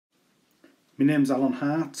My name's Allen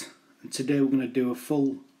Hart, and today we're going to do a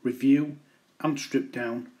full review and strip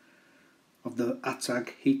down of the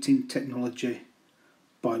Atag Heating Technology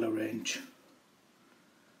boiler range.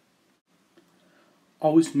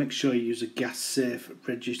 Always make sure you use a gas safe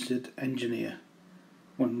registered engineer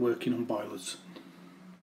when working on boilers.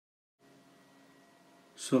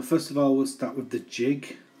 So first of all, we'll start with the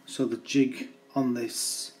jig. So the jig on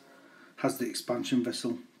this has the expansion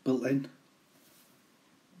vessel built in.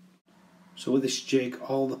 So with this jig,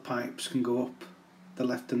 all the pipes can go up the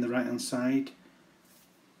left and the right hand side.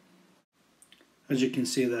 As you can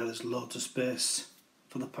see there's loads of space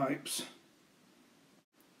for the pipes.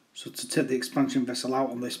 So to take the expansion vessel out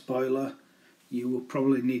on this boiler, you will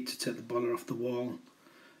probably need to take the boiler off the wall.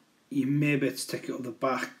 You may be able to take it up the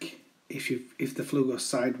back if the flue goes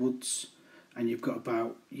sidewards, and you'd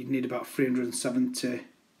need about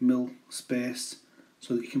 370mm space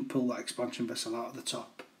so that you can pull that expansion vessel out of the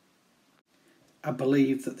top. I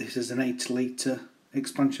believe that this is an 8-litre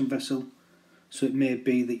expansion vessel, so it may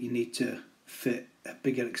be that you need to fit a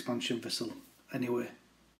bigger expansion vessel anyway.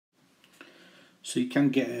 So you can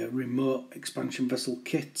get a remote expansion vessel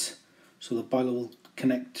kit, so the boiler will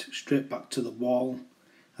connect straight back to the wall,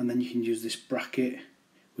 and then you can use this bracket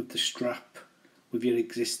with the strap with your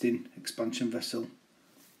existing expansion vessel.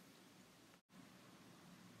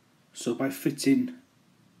 So by fitting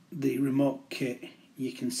the remote kit,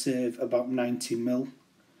 you can save about 90mm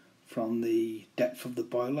from the depth of the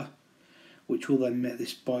boiler, which will then make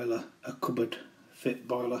this boiler a cupboard fit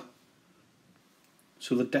boiler.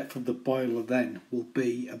 So the depth of the boiler then will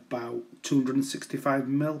be about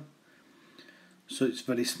 265mm, so it's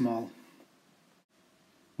very small.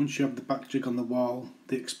 Once you have the back jig on the wall,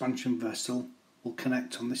 the expansion vessel will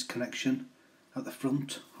connect on this connection at the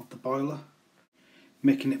front of the boiler,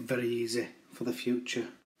 making it very easy for the future.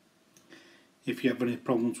 If you have any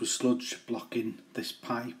problems with sludge blocking this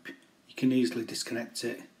pipe, you can easily disconnect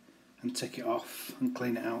it and take it off and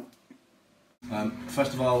clean it out.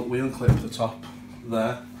 First of all, we unclip the top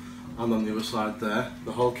there, and on the other side there,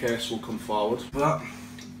 the whole case will come forward. But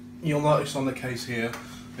you'll notice on the case here,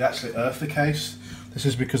 we actually earth the case. This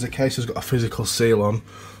is because the case has got a physical seal on,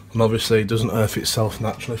 and obviously it doesn't earth itself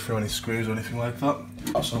naturally through any screws or anything like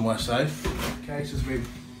that. Got somewhere safe. The case has been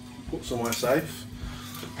put somewhere safe.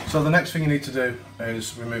 So the next thing you need to do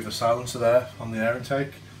is remove the silencer there on the air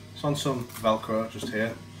intake. It's on some Velcro just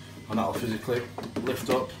here, and that'll physically lift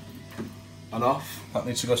up and off. That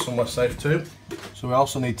needs to go somewhere safe too. So we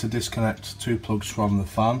also need to disconnect 2 plugs from the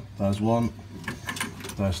fan. There's 1,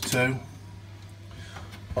 there's 2.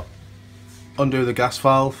 Undo the gas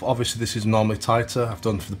valve. Obviously this is normally tighter. I've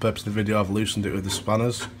done, for the purpose of the video, I've loosened it with the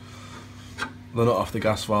spanners. The nut off the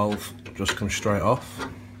gas valve just comes straight off.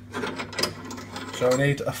 So we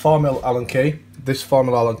need a 4mm Allen key. This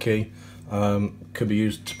 4mm Allen key can be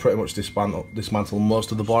used to pretty much dismantle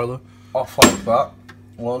most of the boiler. Off like that.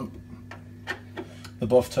 1. They're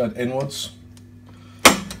both turned inwards.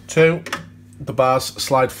 2. The bars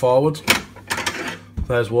slide forward.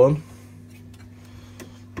 There's 1.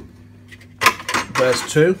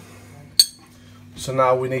 There's 2. So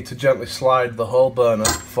now we need to gently slide the whole burner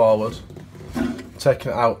forward,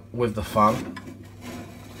 taking it out with the fan,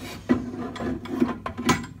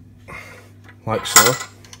 like so.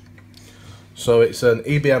 So it's an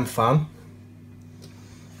EBM fan,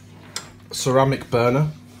 ceramic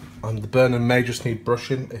burner, and the burner may just need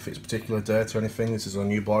brushing if it's particularly dirty or anything. This is a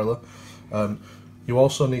new boiler. You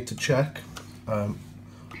also need to check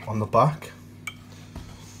on the back,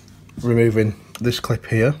 removing this clip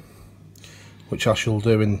here, which I shall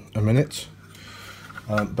do in a minute.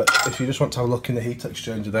 But if you just want to have a look in the heat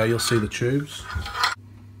exchanger there, you'll see the tubes.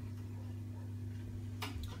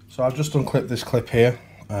 So I've just unclipped this clip here,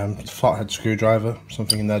 it's a flathead screwdriver,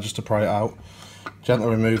 something in there just to pry it out. Gently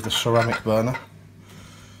remove the ceramic burner.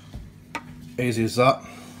 Easy as that.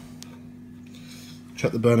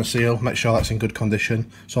 Check the burner seal, make sure that's in good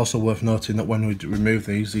condition. It's also worth noting that when we remove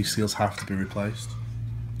these seals have to be replaced.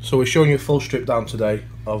 So we're showing you a full strip down today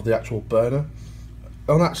of the actual burner.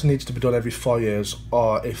 It only actually needs to be done every 4 years,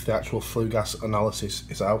 or if the actual flue gas analysis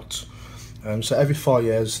is out. So every 4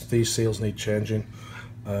 years these seals need changing.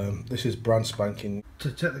 This is brand spanking.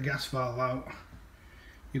 To take the gas valve out,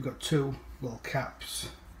 you've got 2 little caps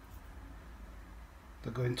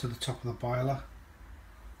that go into the top of the boiler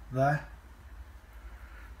there,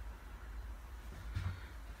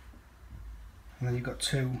 and then you've got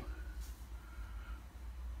 2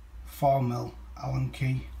 4mm Allen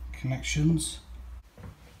key connections.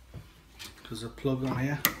 There's a plug on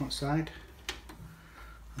here, that side,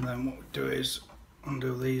 and then what we do is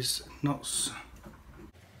undo these nuts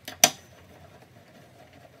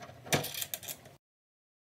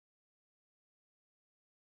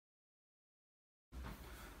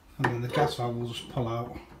and then the gas valve will just pull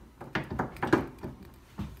out.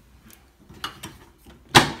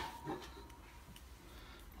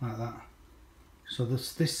 Like that. So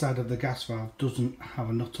this side of the gas valve doesn't have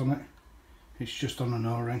a nut on it, it's just on an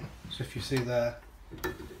O-ring. So if you see there,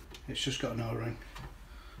 it's just got an O-ring.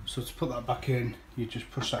 So to put that back in, you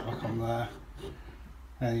just push that back on there,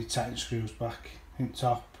 and you tighten screws back in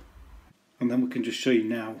top. And then we can just show you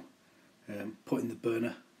now putting the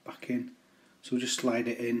burner back in. So we'll just slide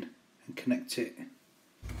it in and connect it.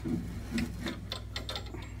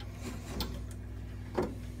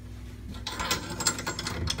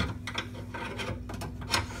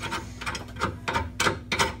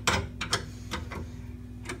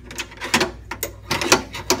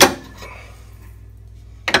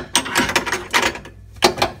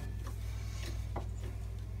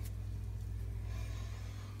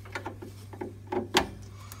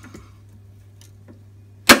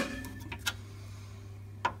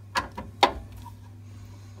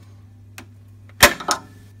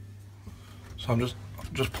 So I'm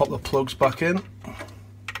just pop the plugs back in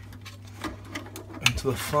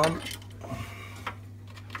into the fan,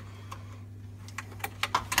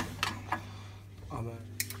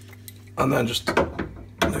 and then just nip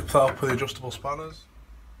that up with the adjustable spanners.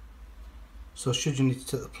 So should you need to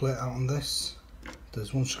take the plate out on this,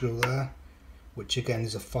 there's one screw there, which again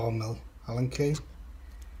is a 4mm Allen key,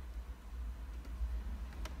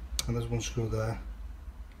 and there's one screw there.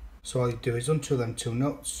 So all you do is undo them two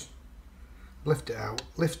nuts, lift it out,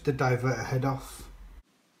 lift the diverter head off,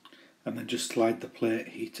 and then just slide the plate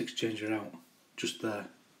heat exchanger out just there.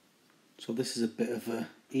 So this is a bit of a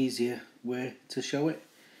easier way to show it,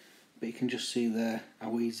 but you can just see there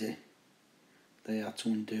how easy they are to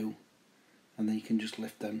undo, and then you can just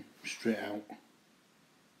lift them straight out.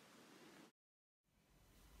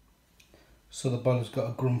 So the boiler's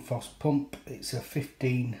got a Grundfos pump, it's a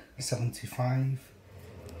 1575.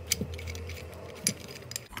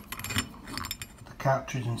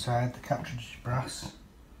 Cartridge inside, the cartridge is brass,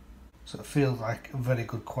 so it feels like a very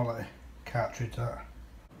good quality cartridge that.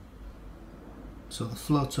 So the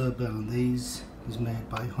flow turbine on these is made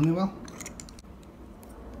by Honeywell.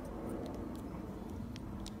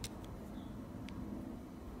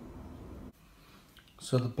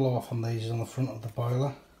 So the blow off on these is on the front of the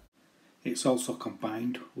boiler. It's also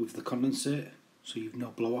combined with the condensate, so you've no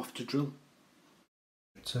blow off to drill.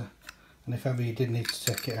 And if ever you did need to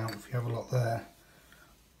take it out, if you have a lot there,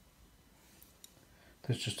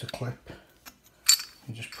 there's just a clip,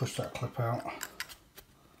 you just push that clip out.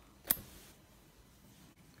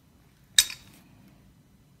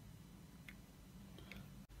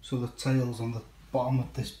 So the tails on the bottom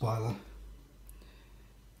of this boiler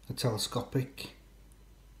are telescopic,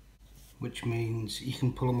 which means you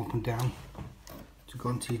can pull them up and down to go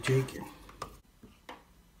onto your jig.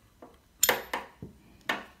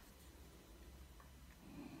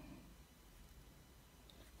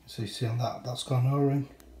 So you see on that, that's got an O-ring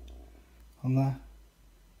on there,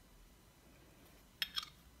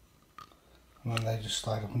 and then they just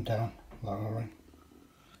slide up and down that O-ring.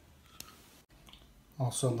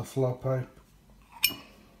 Also on the flow pipe,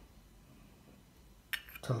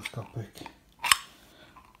 telescopic.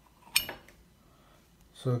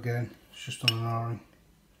 So again, it's just on an O-ring.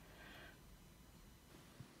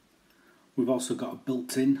 We've also got a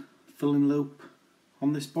built-in filling loop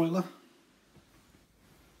on this boiler.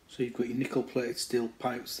 So you've got your nickel plated steel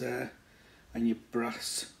pipes there, and your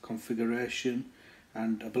brass configuration,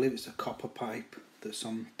 and I believe it's a copper pipe that's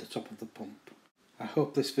on the top of the pump. I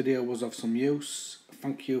hope this video was of some use.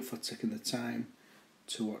 Thank you for taking the time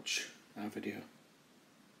to watch our video.